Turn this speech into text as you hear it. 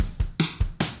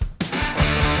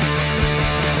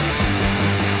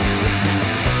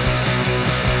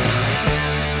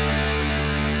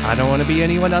I don't want to be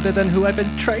anyone other than who I've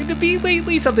been trying to be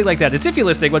lately. Something like that. It's If You're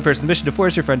Listening, one person's mission to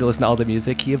force your friend to listen to all the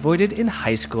music he avoided in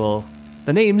high school.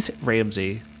 The name's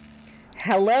Ramsey.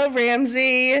 Hello,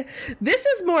 Ramsey. This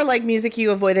is more like music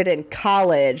you avoided in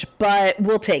college, but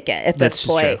we'll take it at this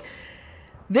point. True.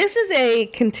 This is a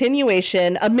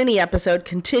continuation, a mini episode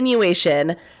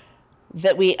continuation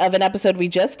of an episode we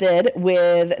just did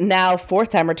with now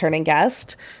fourth-time returning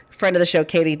guest, friend of the show,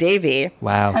 Katie Davey.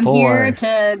 Wow, I'm here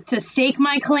to stake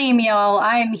my claim, y'all.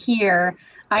 I'm here.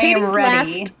 I am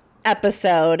ready. Last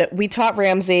episode, we taught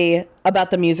Ramsey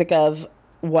about the music of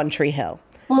One Tree Hill.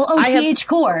 Well, OTH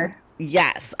Core.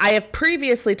 Yes, I have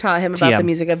previously taught him about the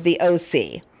music of the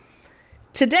OC.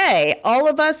 Today, all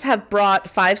of us have brought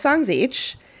 5 songs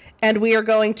each, and we are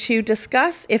going to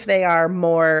discuss if they are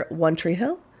more One Tree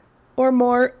Hill or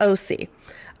more OC.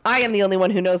 I am the only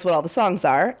one who knows what all the songs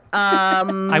are.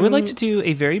 I would like to do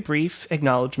a very brief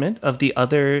acknowledgement of the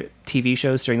other TV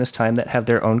shows during this time that have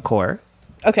their own core.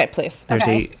 Okay, please. There's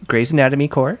a Grey's Anatomy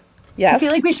core. Yes. I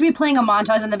feel like we should be playing a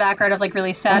montage in the background of like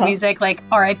really sad music, like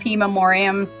R.I.P.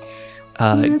 Memoriam.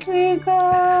 That's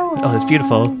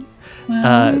beautiful.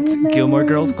 It's Gilmore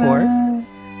Girls core.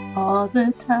 All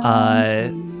the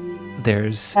time.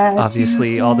 There's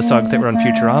obviously all the songs that were on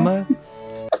Futurama.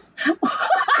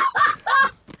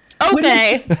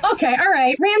 Okay. Okay, all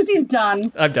right. Ramsey's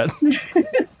done. I'm done.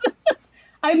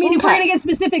 I mean, if we're going to get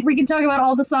specific, we can talk about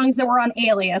all the songs that were on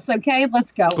Alias, okay?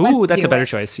 Let's go. Ooh, that's a better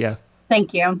choice, yeah.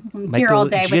 Thank you. I'm here all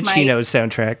day with Giacchino's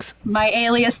soundtracks. My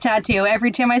Alias tattoo.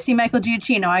 Every time I see Michael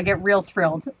Giacchino, I get real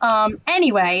thrilled.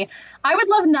 Anyway, I would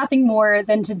love nothing more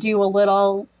than to do a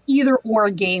little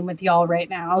either-or game with y'all right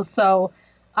now. So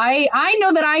I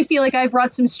know that I feel like I've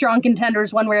brought some strong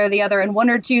contenders one way or the other, and one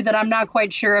or two that I'm not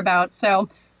quite sure about. So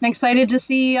I'm excited to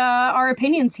see our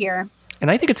opinions here. And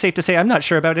I think it's safe to say I'm not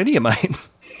sure about any of mine.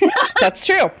 That's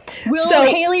true. Will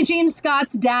Haley James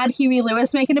Scott's dad, Huey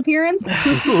Lewis, make an appearance?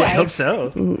 Ooh, I hope so.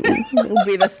 It'll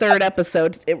be the third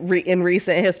episode in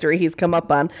recent history he's come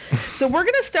up on. So we're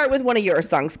going to start with one of your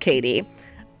songs, Katie.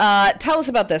 Tell us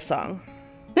about this song.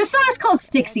 This song is called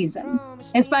Stick Season.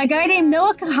 It's by a guy named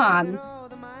Noah Kahan.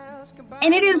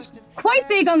 And it is quite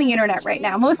big on the internet right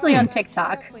now, mostly on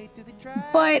TikTok.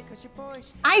 But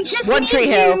I just One Tree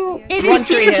Hill. It is One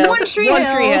Tree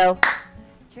Hill.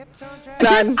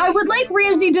 Done. I would like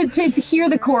Ramsey to hear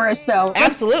the chorus, though.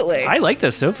 Absolutely. I like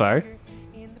this so far.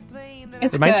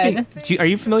 It's good. Are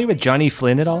you familiar with Johnny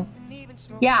Flynn at all?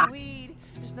 Yeah.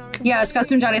 Yeah, it's got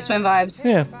some Johnny Swim vibes.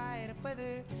 Yeah.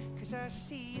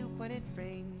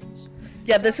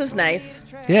 Yeah, this is nice.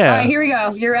 Yeah. All right, here we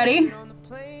go. You ready?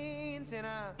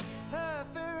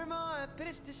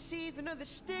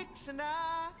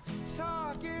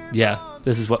 Yeah,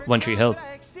 this is what One Tree Hill.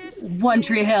 One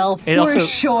Tree Hill, for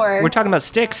sure. We're talking about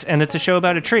sticks, and it's a show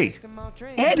about a tree.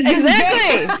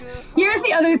 Exactly. Here's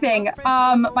the other thing.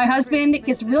 My husband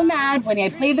gets real mad when I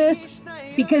play this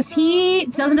because he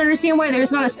doesn't understand why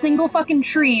there's not a single fucking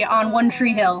tree on One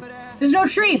Tree Hill. There's no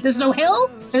tree. There's no hill.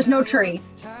 There's no tree.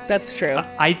 That's true.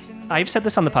 I've said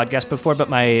this on the podcast before, but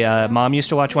my mom used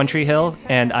to watch One Tree Hill,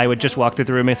 and I would just walk through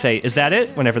the room and say, "Is that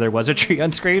it?" whenever there was a tree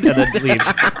on screen, and then leave.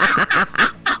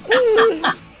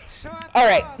 All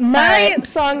right, my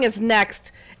song is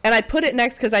next, and I put it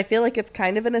next because I feel like it's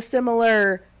kind of in a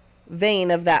similar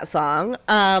vein of that song.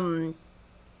 I'm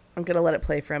going to let it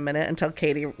play for a minute until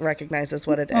Katie recognizes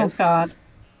what it is. Oh, God.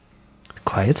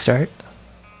 Quiet start.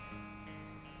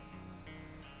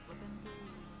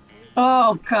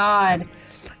 Oh, God.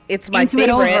 It's my Into favorite.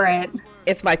 It Over It.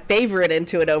 It's my favorite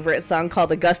Into It Over It song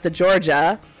called Augusta,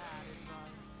 Georgia.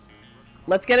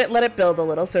 Let's get it, let it build a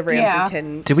little so Ramsey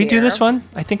can Did we do this one?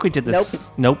 I think we did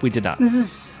this. Nope, we did not. This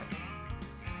is...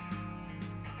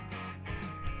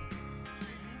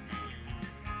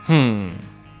 I'm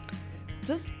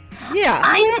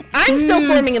still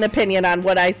forming an opinion on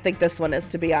what I think this one is,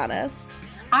 to be honest.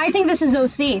 I think this is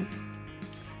OC.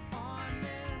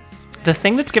 The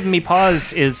thing that's given me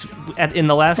pause is in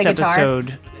the last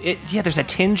episode, there's a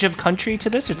tinge of country to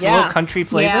this. It's a little country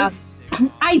flavor. Yeah.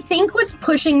 I think what's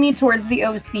pushing me towards the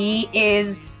OC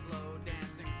is...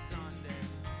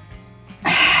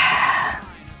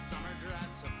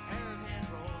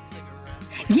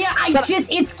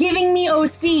 it's giving me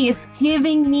OC. It's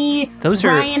giving me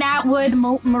Ryan Atwood,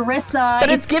 Marissa. But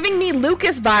it's giving me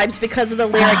Lucas vibes because of the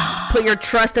lyric, "Put your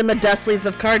trust in the dust leaves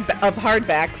of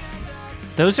hardbacks."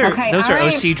 Those are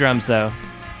OC drums, though.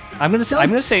 I'm gonna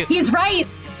say he's right.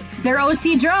 They're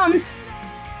OC drums.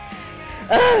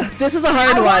 This is a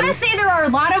hard one. I want to say there are a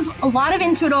lot of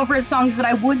Into It Over It songs that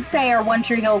I would say are One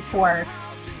Tree Hill core.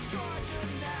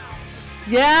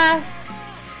 Yeah.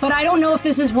 but I don't know if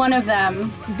this is one of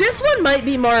them. This one might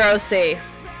be more OC.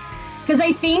 Because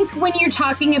I think when you're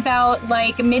talking about,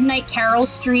 like, Midnight Carol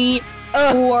Street,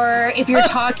 or if you're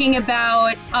talking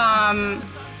about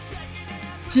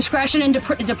discretion and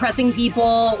depressing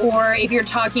people, or if you're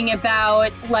talking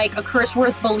about, like, A Curse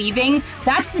Worth Believing,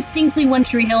 that's distinctly One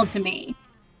Tree Hill to me.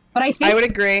 But I would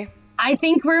agree. I'm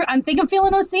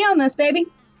feeling OC on this, baby.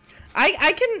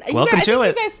 I can. Welcome to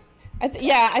it. I think you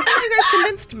guys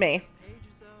convinced me.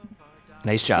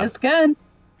 Nice job. That's good.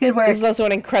 Good work. This is also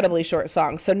an incredibly short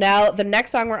song. So now the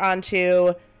next song we're on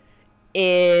to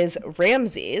is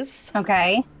Ramses.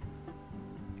 Okay.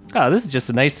 Oh, this is just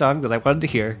a nice song that I wanted to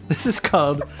hear. This is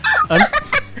called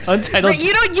Untitled.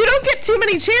 You don't get too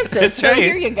many chances. That's so right.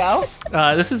 Here you go.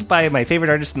 This is by my favorite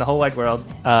artist in the whole wide world,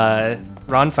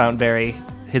 Ron Fountainberry.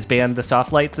 His band, The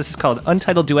Soft Lights. This is called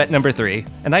Untitled Duet Number 3,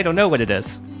 and I don't know what it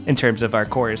is in terms of our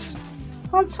chorus.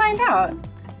 Let's find out.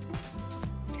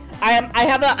 I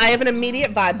have an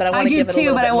immediate vibe, but I want to give it a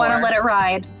little bit more. I do too, but I want to let it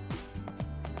ride.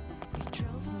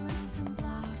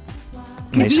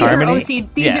 Nice harmony.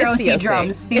 These are OC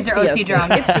drums. These are OC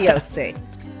drums. It's the OC.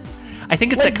 I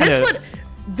think it's that kind of.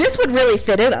 This would really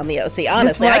fit in on the OC.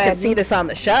 Honestly, I could see this on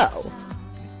the show.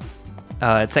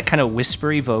 It's that kind of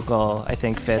whispery vocal, I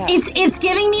think, fits. It's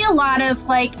giving me a lot of,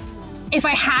 like, if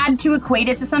I had to equate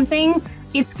it to something,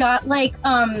 it's got, like,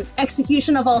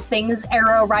 Execution of All Things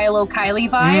era Rilo Kiley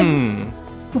vibes,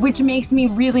 which makes me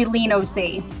really lean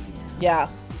OC. Yeah.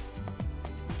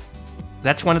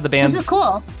 That's one of the bands. This is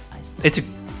cool. It's a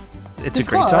great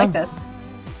cool. song. I like this.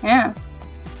 Yeah.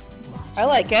 I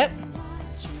like it.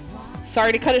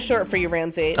 Sorry to cut it short for you,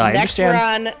 Ramsey. I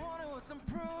understand.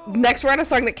 Next, we're on a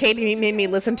song that Katie made me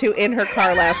listen to in her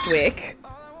car last week.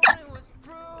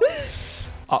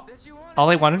 All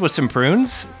I wanted was some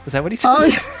prunes? Is that what he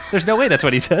said? There's no way that's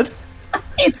what he said.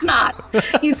 It's not.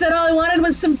 He said all I wanted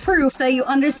was some proof that you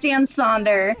understand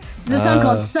Sonder. There's a song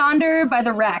called Sonder by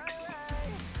the Rex.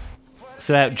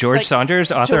 So that George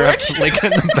Saunders, author of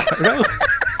Lincoln Barrow?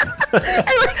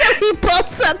 I like how he both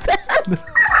said that.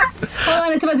 Hold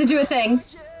on, it's about to do a thing.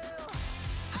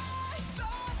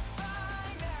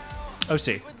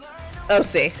 OC.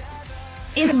 OC.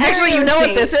 It's very Actually, you OC. know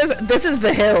what this is? This is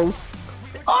The Hills.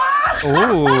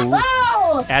 Ooh.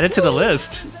 Add it to the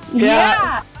list.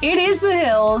 Yeah, it is The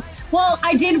Hills. Well,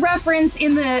 I did reference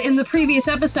in the previous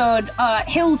episode,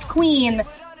 Hills Queen,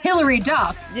 Hillary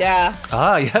Duff. Yeah.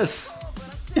 Ah, yes.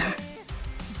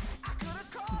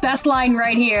 Best line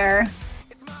right here.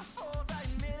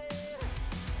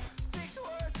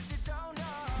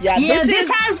 Yeah, Yeah,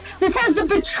 this has the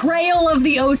betrayal of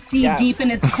the OC deep in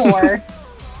its core.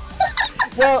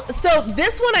 Well, so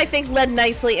this one I think led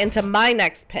nicely into my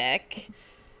next pick,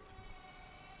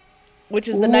 which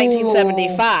is the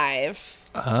 1975.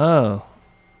 Oh.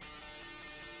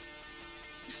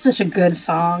 Such a good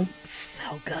song. So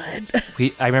good.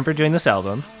 I remember doing this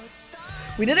album.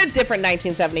 We did a different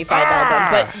 1975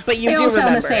 album, but you They do all sound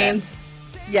remember the same. it.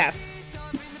 Yes.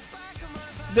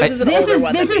 This is an older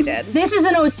one that we did. This is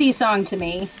an OC song to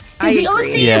me. I The OC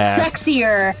agree. is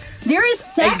sexier. There is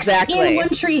sex Exactly. in One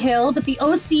Tree Hill, but the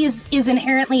OC is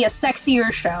inherently a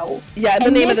sexier show. Yeah, the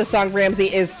And name of the this- song, Ramsey,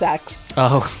 is Sex.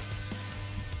 Oh.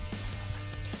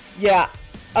 Yeah.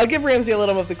 I'll give Ramsey a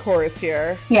little of the chorus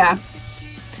here. Yeah.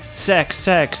 Sex,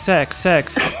 sex, sex,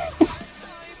 sex.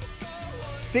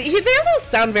 They also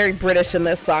sound very British in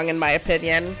this song, in my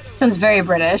opinion. Sounds very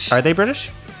British. Are they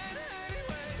British?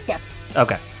 Yes.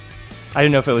 Okay. I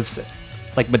didn't know if it was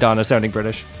like Madonna sounding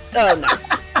British. Oh, no.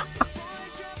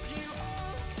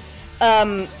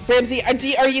 Ramsey,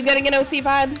 are you getting an OC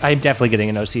vibe? I'm definitely getting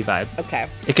an OC vibe. Okay.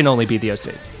 It can only be the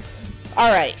OC.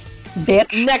 All right.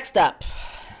 Bitch. Next up.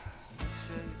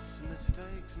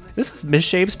 This is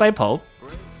Misshapes by Pulp.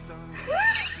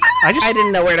 I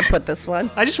didn't know where to put this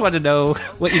one. I just wanted to know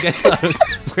what you guys thought.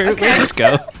 Where'd this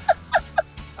go?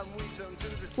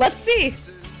 Let's see.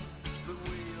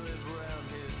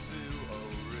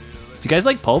 Do you guys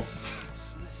like Pulp?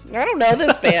 I don't know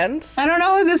this band. I don't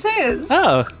know who this is.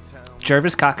 Oh.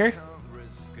 Jervis Cocker?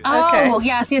 Oh,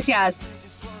 Okay. yes.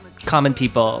 Common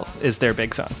People is their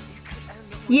big song.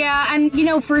 Yeah,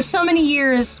 and for so many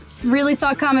years, really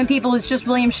thought Common People was just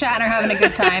William Shatner having a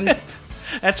good time.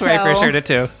 That's where I first heard it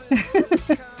too.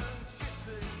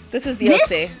 This is the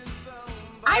OC.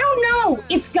 I don't know.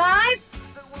 It's got...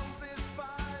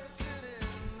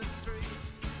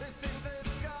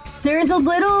 There's a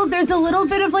little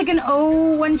bit of like an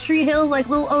One Tree Hill, like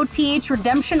little OTH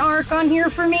redemption arc on here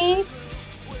for me.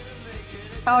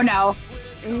 Oh no.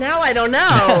 Now I don't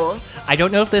know. I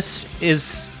don't know if this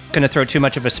is going to throw too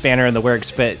much of a spanner in the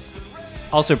works, but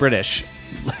also British,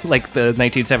 like the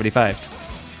 1975s.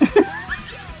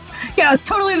 Yeah,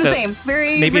 totally the So same.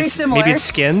 Very, maybe very it's similar. maybe it's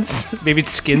Skins. Maybe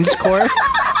it's Skins core.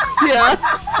 Yeah.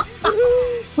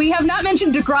 We have not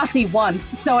mentioned Degrassi once,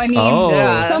 so I mean, Oh.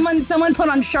 Yeah. someone put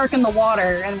on Shark in the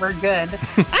Water, and we're good.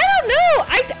 I don't know.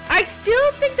 I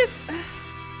still think this.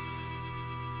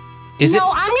 Is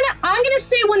No, it? I'm gonna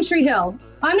say One Tree Hill.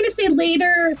 I'm gonna say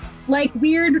later, like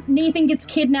weird Nathan gets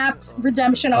kidnapped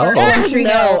redemption arc. Oh. One Tree No,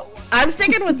 Hill. I'm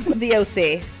sticking with the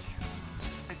OC.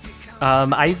 I'm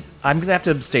gonna have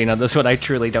to abstain on this one. I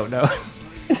truly don't know.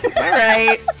 All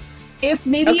right. If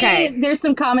maybe Okay. there's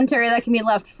some commentary that can be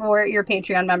left for your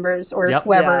Patreon members or Yep.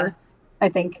 whoever, Yeah. I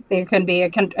think there can be a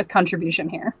contribution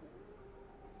here.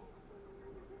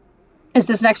 Is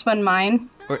this next one mine?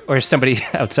 Or somebody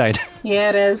outside. Yeah,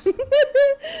 it is.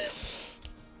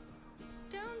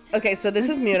 Okay, so this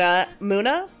is Muna,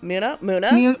 Muna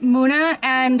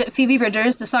and Phoebe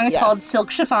Bridgers. The song is Yes. called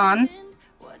Silk Chiffon.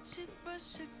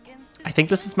 I think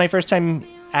this is my first time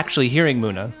actually hearing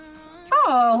Muna.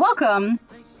 Oh, welcome.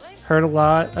 Heard a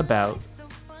lot about.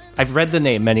 I've read the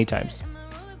name many times.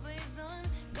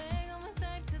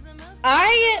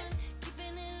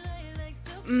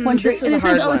 This is a This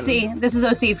hard is one. OC. This is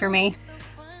OC for me.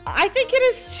 I think it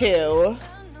is too.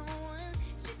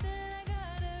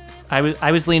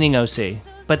 I was leaning OC,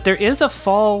 but there is a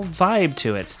fall vibe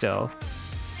to it still.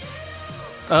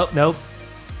 Oh nope.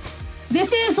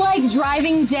 This is like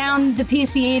driving down the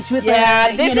PCH with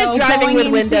Yeah, this is driving with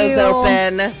windows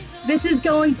open. This is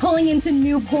pulling into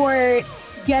Newport,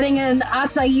 getting an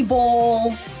acai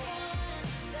bowl.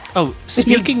 Oh,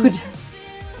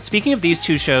 speaking of these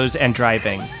two shows and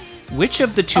driving, which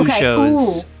of the two Okay,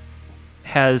 shows ooh.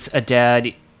 has a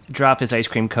dad drop his ice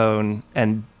cream cone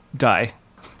and die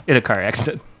in a car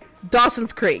accident?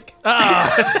 Dawson's Creek.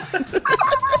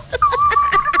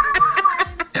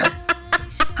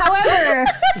 However,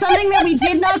 something that we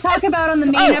did not talk about on the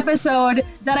main episode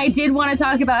that I did want to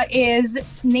talk about is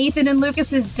Nathan and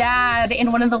Lucas's dad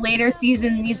in one of the later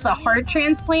seasons needs a heart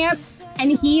transplant,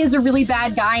 and he is a really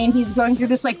bad guy, and he's going through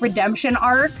this like redemption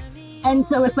arc, and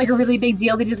so it's like a really big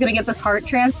deal that he's gonna get this heart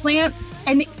transplant,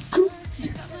 and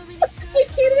I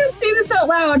can't even say this out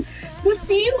loud. The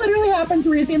scene literally happens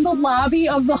where he's in the lobby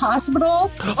of the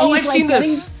hospital. Oh, I've seen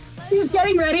this. He's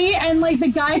getting ready, and like the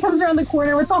guy comes around the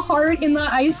corner with the heart in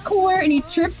the ice cooler, and he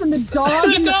trips, and the dog,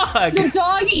 The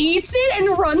dog. eats it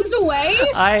and runs away.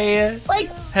 I Like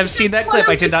have seen that clip.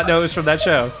 I did not know it was from that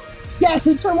show. Yes,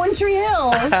 it's from One Tree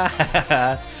Hill.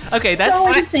 Okay,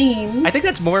 So insane. I think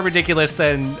that's more ridiculous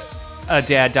than a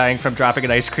dad dying from dropping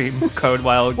an ice cream cone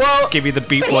while giving the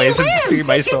Beat But Boys he and lives. Free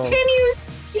My Soul.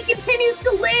 He continues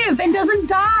to live and doesn't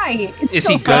die. It's Is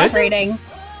so he good? frustrating.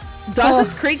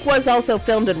 Dawson's Creek was also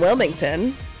filmed in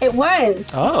Wilmington. It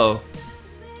was. Oh.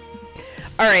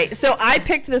 All right, so I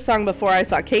picked this song before I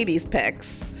saw Katie's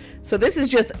picks. So this is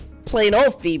just plain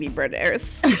old Phoebe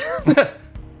Bridgers. It's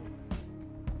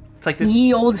like the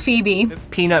Ye old Phoebe.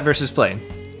 peanut versus plain.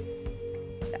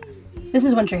 This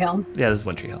is One Tree Hill. Yeah, this is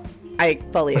One Tree Hill. I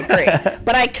fully agree.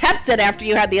 But I kept it after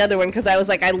you had the other one because I was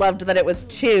like, I loved that it was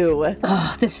two.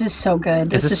 Oh, this is so good.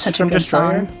 This Is is this such a from good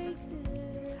Destroyer? song.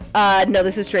 No,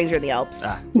 this is Stranger in the Alps.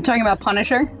 You talking about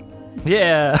Punisher?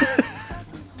 Yeah.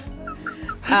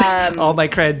 All my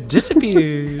cred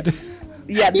disappeared.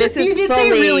 Yeah, this is You did fully... say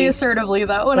really assertively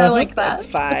though, and I like that. That's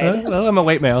fine. Well, I'm a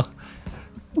white male.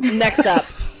 Next up.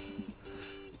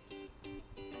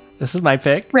 This is my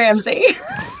pick. Ramsey.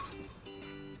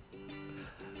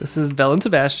 This is Belle and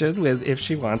Sebastian with If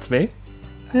She Wants Me.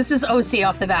 This is OC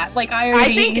off the bat. Like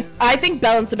I think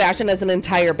Belle and Sebastian as an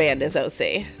entire band is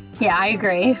OC. Yeah, I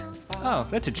agree. Oh,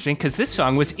 that's interesting because this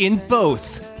song was in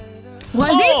both. Was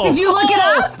it? Did you look it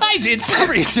up? I did some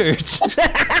research.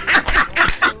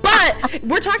 But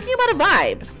we're talking about a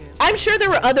vibe. I'm sure there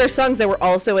were other songs that were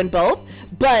also in both,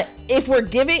 but if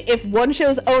one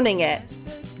show's owning it,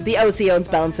 the OC owns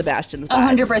Belle and Sebastian's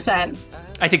vibe. 100%.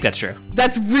 I think that's true.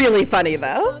 That's really funny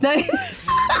though.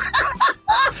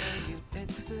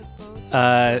 It's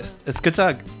a good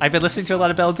song. I've been listening to a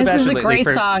lot of Belle and This is Sebastian a lately great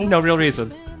for song. no real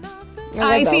reason.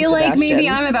 I love feel Belle and like maybe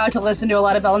Sebastian. I'm about to listen to a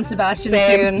lot of Belle and Sebastian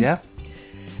Same. soon. Yeah.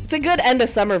 It's a good end of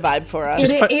summer vibe for us.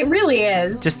 It really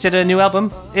is. Just did a new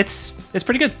album. It's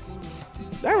pretty good.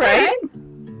 All right.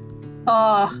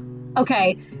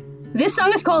 Okay. This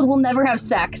song is called We'll Never Have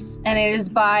Sex, and it is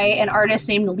by an artist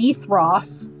named Leith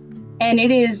Ross. And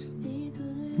it is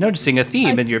Noticing a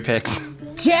theme in your picks.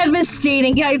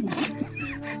 devastating.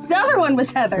 The other one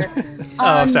was Heather.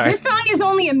 I'm sorry. This song is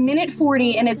only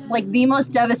 1:40, and it's like the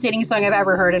most devastating song I've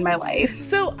ever heard in my life.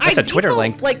 So That's a Twitter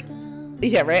link.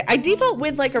 Yeah, right. I default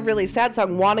with like a really sad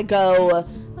song, wanna go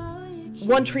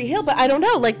One Tree Hill, but I don't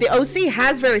know. Like the OC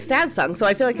has very sad songs, so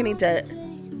I feel like I need to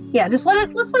Yeah, let's let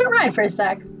it ride for a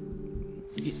sec.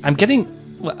 I'm getting.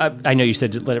 Well, I know you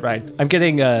said let it ride. I'm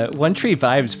getting One Tree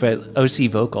vibes, but OC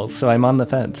vocals, so I'm on the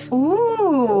fence.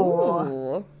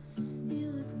 Ooh.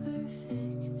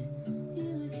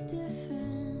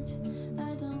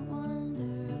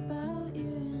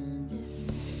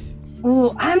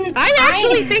 Ooh, I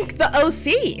actually think the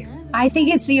OC. I think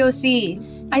it's the OC.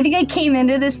 I think I came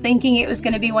into this thinking it was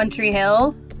going to be One Tree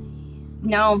Hill.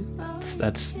 No.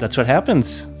 That's what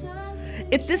happens.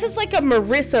 This is like a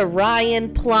Marissa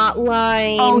Ryan plot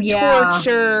line. Oh, yeah.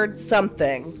 Tortured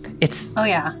something. Oh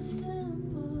yeah.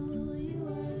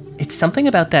 It's something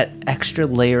about that extra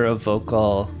layer of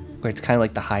vocal where it's kind of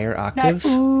like the higher octave.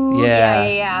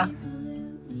 Yeah.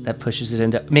 That pushes it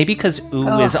into maybe because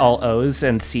ooh is all O's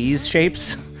and C's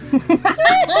shapes.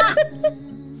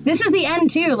 This is the end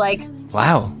too. Like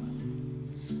Wow.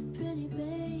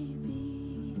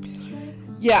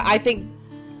 Yeah, I think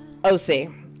OC.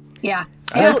 yeah.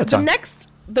 I like So that song.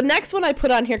 the next one I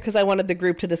put on here because I wanted the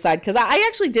group to decide, because I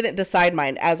actually didn't decide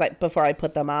mine before I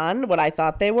put them on what I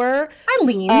thought they were.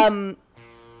 Eileen.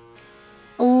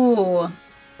 Ooh.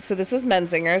 So this is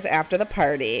Menzinger's After the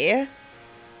Party.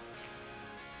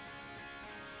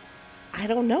 I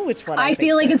don't know which one. I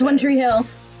feel like it's One Tree Hill.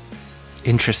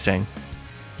 Interesting.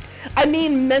 I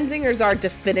mean, Menzinger's are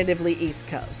definitively East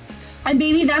Coast. And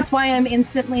maybe that's why I'm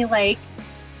instantly like,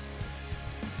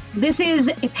 this is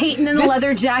Peyton in a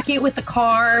leather jacket with the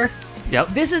car. Yep.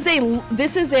 This is a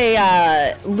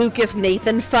Lucas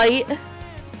Nathan fight.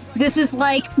 This is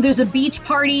like there's a beach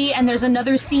party and there's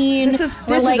another scene where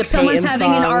this like is a someone's Peyton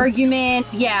having an song. argument.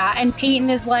 Yeah, and Peyton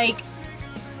is like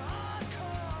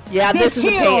Yeah, this is a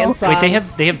too. Peyton song. Wait,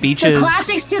 they have beaches. the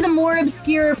classics to the more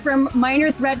obscure, from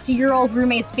Minor Threat to Your Old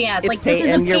Roommate's Band. It's Like this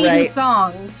Peyton, is a you're Peyton right.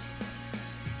 song.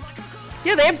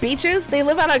 Yeah, they have beaches. They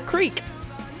live on a creek.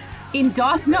 In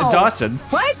Dawson? No. Dawson.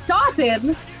 What?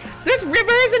 Dawson? There's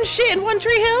rivers and shit in One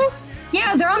Tree Hill.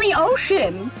 Yeah, they're on the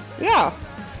ocean. Yeah.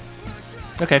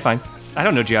 Okay, fine. I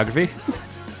don't know geography.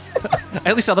 I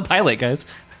at least saw the pilot, guys.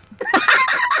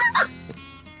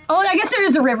 Oh, I guess there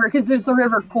is a river because there's the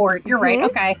river court. You're right. Mhm.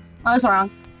 Okay. I was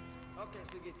wrong.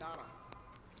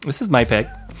 This is my pick.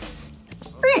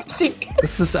 Ramsey.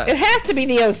 This is It has to be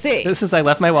the OC. this is I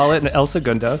Left My Wallet in El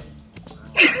Segundo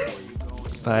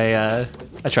by A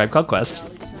Tribe Called Quest.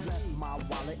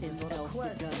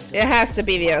 It has to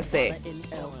be the OC.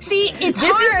 See, it's This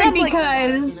is hard them, like-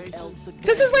 because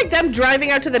This is like them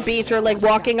driving out to the beach or like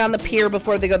walking on the pier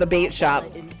before they go to the bait shop.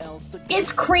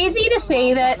 it's crazy to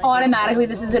say that automatically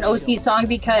this is an OC song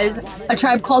because A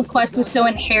Tribe Called Quest is so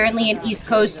inherently an East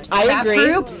Coast I rap agree.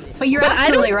 group. But you're But I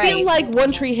absolutely don't right. feel like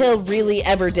One Tree Hill really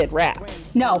ever did rap.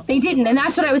 No, they didn't. And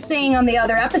that's what I was saying on the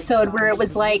other episode where it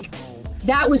was like,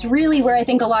 that was really where I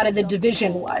think a lot of the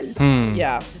division was.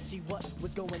 Yeah.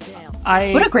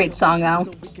 What a great song, though.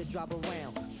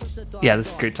 Yeah, this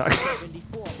is a great talk.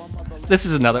 This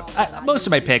is another. Most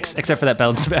of my picks, except for that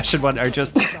Belle and Sebastian one, are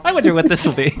just. I wonder what this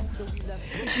will be.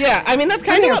 Yeah, I mean, that's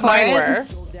kind I'm of what here mine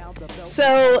for were.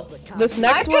 So, this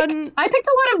next one, I picked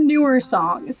a lot of newer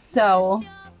songs, so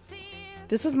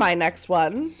this is my next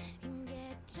one.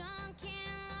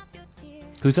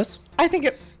 Who's this? I think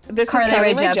this Carly is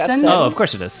Carly Rae Rae Jepsen. Jepsen. Oh, of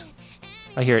course it is.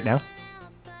 I hear it now.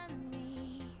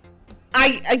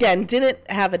 I, again, didn't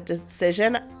have a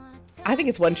decision. I think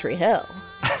it's One Tree Hill.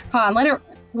 hold on,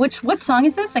 what song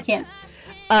is this? I can't.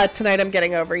 Tonight I'm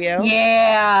Getting Over You.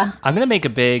 Yeah. I'm gonna make a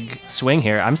big swing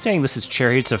here. I'm saying this is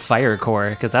Chariots of Fire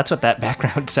core because that's what that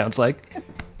background sounds like.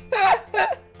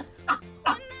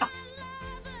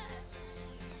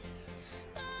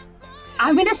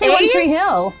 I'm gonna say One Tree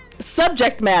Hill.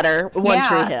 Subject matter, One Yeah.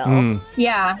 Tree Hill.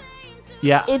 Yeah.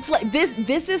 Yeah. It's like this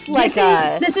is like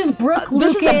This is Brooke this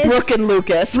Lucas. is a Brooke and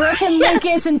Lucas. Brooke and Yes.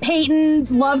 Lucas and Peyton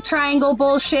love triangle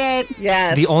bullshit.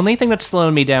 Yes. The only thing that's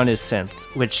slowing me down is synth,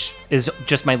 which is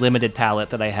just my limited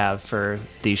palette that I have for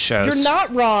these shows. You're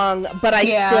not wrong, but I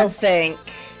Yeah.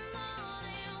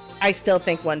 still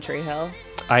think One Tree Hill.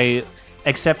 I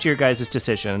accept your guys'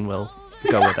 decision. We'll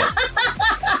go with it.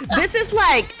 This is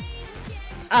like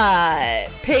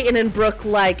Peyton and Brooke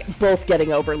like both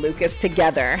getting over Lucas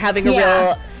together, having a Yeah.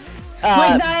 real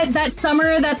Like that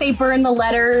summer that they burned the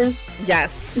letters.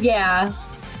 yes. Yeah.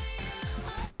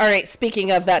 All right,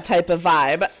 speaking of that type of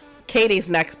vibe, Katie's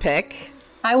next pick.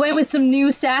 I went with some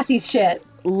new sassy shit.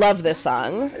 Love this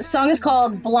song. The song is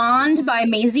called Blonde by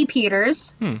Maisie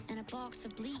Peters. And a box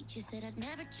of bleach, you said I'd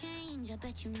never change. I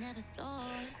bet you never thought.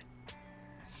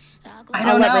 I I'll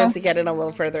don't let know. Ramsey get in a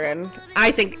little further in.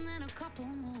 I think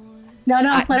No,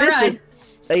 let it this ride.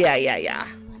 is yeah.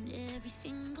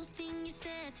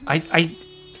 I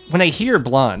when I hear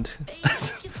Blonde,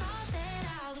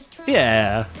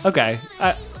 Yeah. Okay.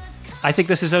 I think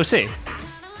this is OC.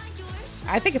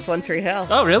 I think it's One Tree Hill.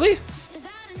 Oh, really?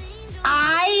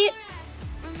 I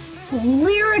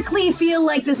lyrically feel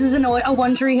like this is a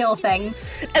One Tree Hill thing.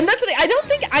 And that's the thing.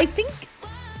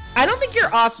 I don't think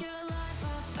you're off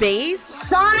base.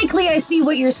 Sonically, I see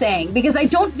what you're saying because I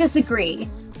don't disagree.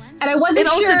 And I wasn't And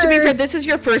also, sure. to be fair, this is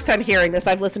your first time hearing this.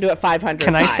 I've listened to it 500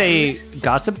 Can times. I say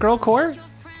Gossip Girl core?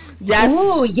 Yes.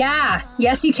 Ooh, yeah.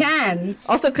 Yes, you can.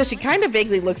 Also, because she kind of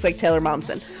vaguely looks like Taylor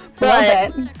Momsen.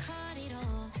 Love But it.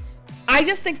 I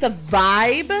just think the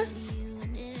vibe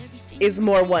is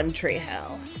more One Tree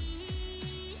Hill.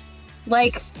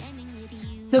 Like,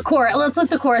 the chorus. Let's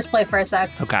let the chorus play for a sec.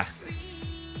 Okay.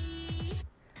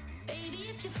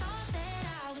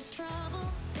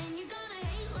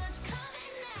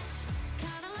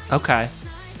 Okay.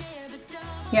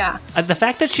 Yeah. The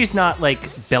fact that she's not, like,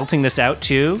 belting this out,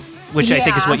 too, which I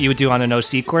think is Yeah. what you would do on an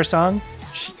OC core song.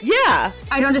 Yeah.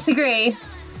 I don't disagree.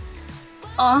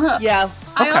 Yeah.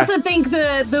 I Okay. also think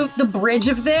the bridge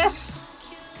of this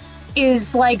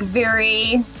is like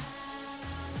very.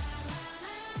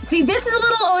 See, this is a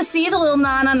little OC, the little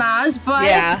na-na-nas, but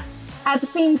Yeah. at the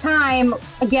same time,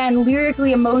 again,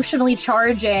 lyrically, emotionally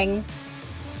charging.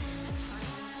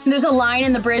 There's a line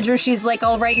in the bridge where she's like,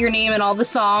 I'll write your name in all the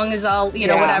songs, I'll,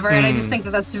 Yeah. whatever. And I just think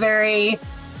that that's very,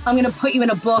 I'm going to put you in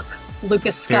a book,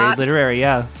 Lucas Very Scott. literary,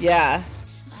 yeah. Yeah.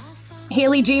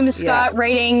 Haley James Scott Yeah.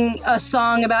 writing a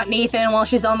song about Nathan while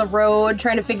she's on the road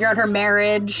trying to figure out her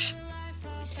marriage.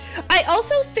 I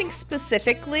also think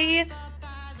specifically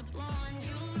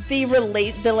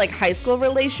the like high school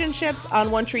relationships on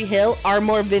One Tree Hill are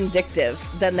more vindictive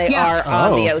than they Yeah. are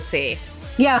on the Oh. OC.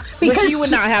 Yeah, Which because you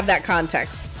would not have that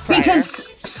context prior. because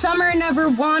Summer never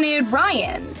wanted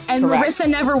Ryan and Correct. Marissa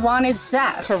never wanted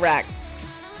Seth. Correct.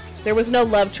 There was no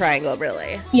love triangle,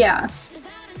 really. Yeah.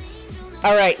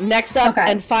 All right, next up Okay.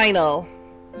 and final.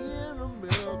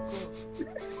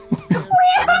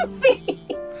 Ramsey!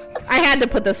 I had to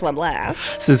put this one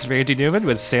last. This is Randy Newman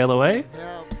with Sail Away.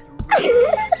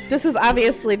 This is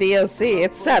obviously the OC.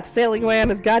 It's Seth sailing away on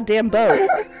his goddamn boat.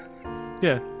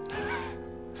 Yeah.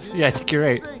 Yeah, I think you're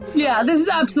right. Yeah, this is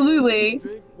absolutely.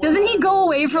 Doesn't he go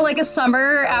away for like a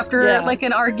summer after Yeah. like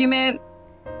an argument?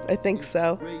 I think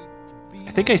so.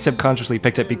 I think I subconsciously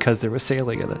picked it because there was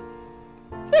sailing in it.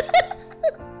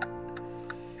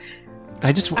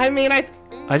 I just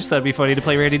thought it'd be funny to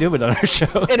play Randy Newman on our show.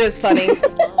 It is funny.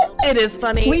 It is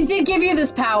funny. We did give you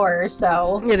this power,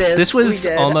 so It is. This was We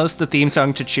did. almost the theme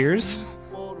song to Cheers.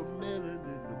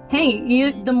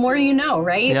 hey, the more you know,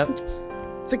 right? Yep.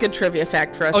 It's a good trivia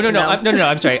fact for us. Oh, to know. no,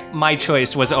 I'm sorry. My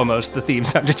choice was almost the theme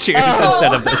song to Cheers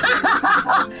instead of this.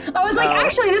 I was like,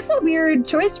 actually, this is a weird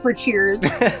choice for Cheers.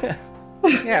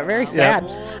 Yeah, very sad.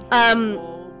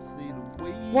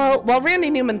 Well, while Randy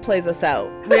Newman plays us out,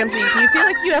 Ramsey, do you feel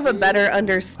like you have a better I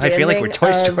understanding? feel like we're Toy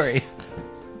of- Story.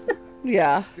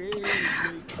 Yeah.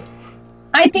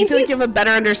 I Do you think feel like you have a better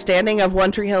understanding of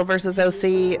One Tree Hill versus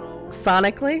OC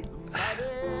sonically?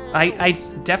 I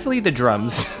definitely the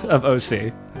drums of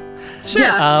OC. Sure.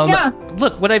 Yeah.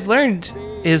 Look, what I've learned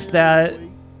is that,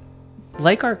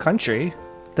 like our country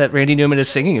that Randy Newman is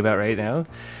singing about right now,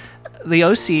 the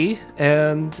OC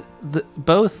and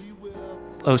both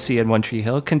OC and One Tree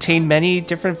Hill contain many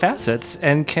different facets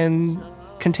and can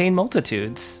contain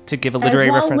multitudes, to give a As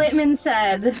literary Walt reference Whitman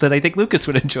said. that I think Lucas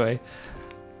would enjoy.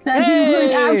 That he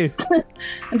Hey! would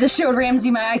I just showed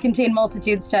Ramsey my I Contain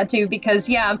Multitudes tattoo because,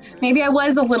 yeah, maybe I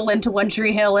was a little into One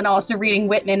Tree Hill and also reading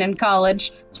Whitman in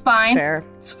college. It's fine. Fair.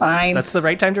 It's fine. That's the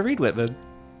right time to read Whitman.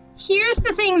 Here's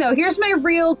the thing, though. Here's my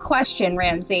real question,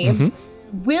 Ramsey.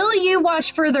 Mm-hmm. Will you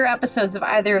watch further episodes of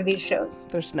either of these shows?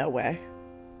 There's no way.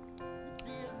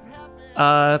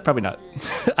 Probably not.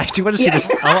 I do want to see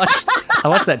this. I'll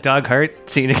watch that dog heart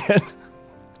scene again.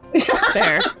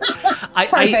 Fair.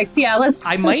 Perfect. Yeah, let's.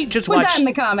 I might just put watch that in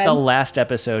the comments. the last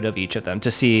episode of each of them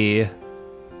to see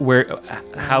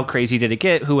how crazy did it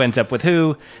get, who ends up with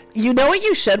who. You know what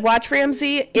you should watch,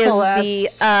 Ramsey, is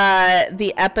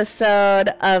the episode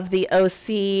of the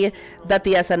OC that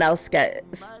the SNL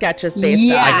sketch is based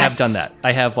Yes. I on. have done that.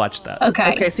 I have watched that.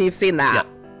 Okay. Okay, so you've seen that.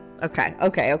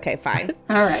 Okay, fine.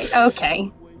 All right.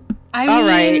 Okay. I All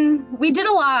mean, we did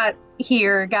a lot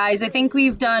here, guys. I think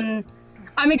we've done.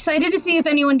 I'm excited to see if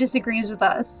anyone disagrees with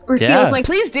us or Yeah. feels like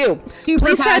Please do. super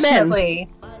Please chime in. passionately.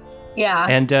 Yeah.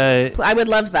 And I would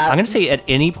love that. I'm going to say at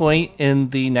any point in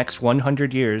the next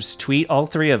 100 years, tweet all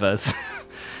three of us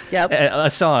Yep. a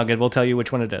song and we'll tell you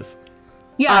which one it is.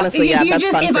 Yeah, Honestly, if yeah, you that's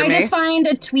fun if for I me. just find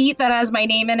a tweet that has my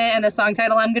name in it and a song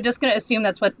title, I'm just going to assume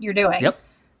that's what you're doing. Yep.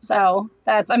 So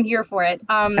I'm here for it.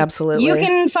 Absolutely. You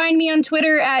can find me on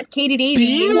Twitter at Katie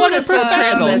Davey. What a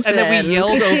professional! And transition. then we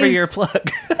yelled over your plug.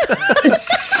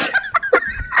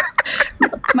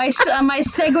 My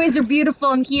segues are beautiful.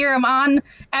 I'm here. I'm on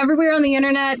everywhere on the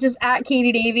internet, just at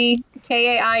Katie Davey,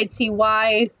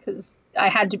 Kaity, because I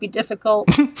had to be difficult.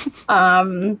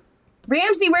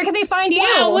 Ramsey, where can they find you?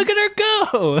 Wow, look at her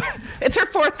go! It's her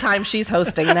 4th time she's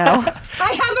hosting now.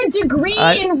 I have a degree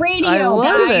in radio, I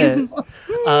love guys.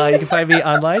 It. You can find me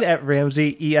online at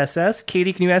Ramsey ESS.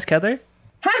 Katie, can you ask Heather?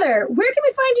 Heather, where can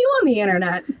we find you on the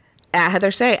internet? At Heather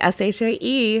Shea,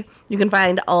 SHAE. You can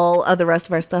find all of the rest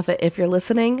of our stuff at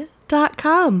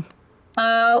ifyou'relistening.com.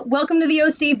 Welcome to the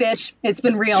OC, bitch. It's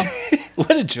been real.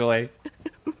 What a joy.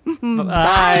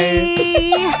 Bye.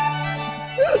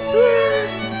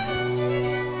 Bye.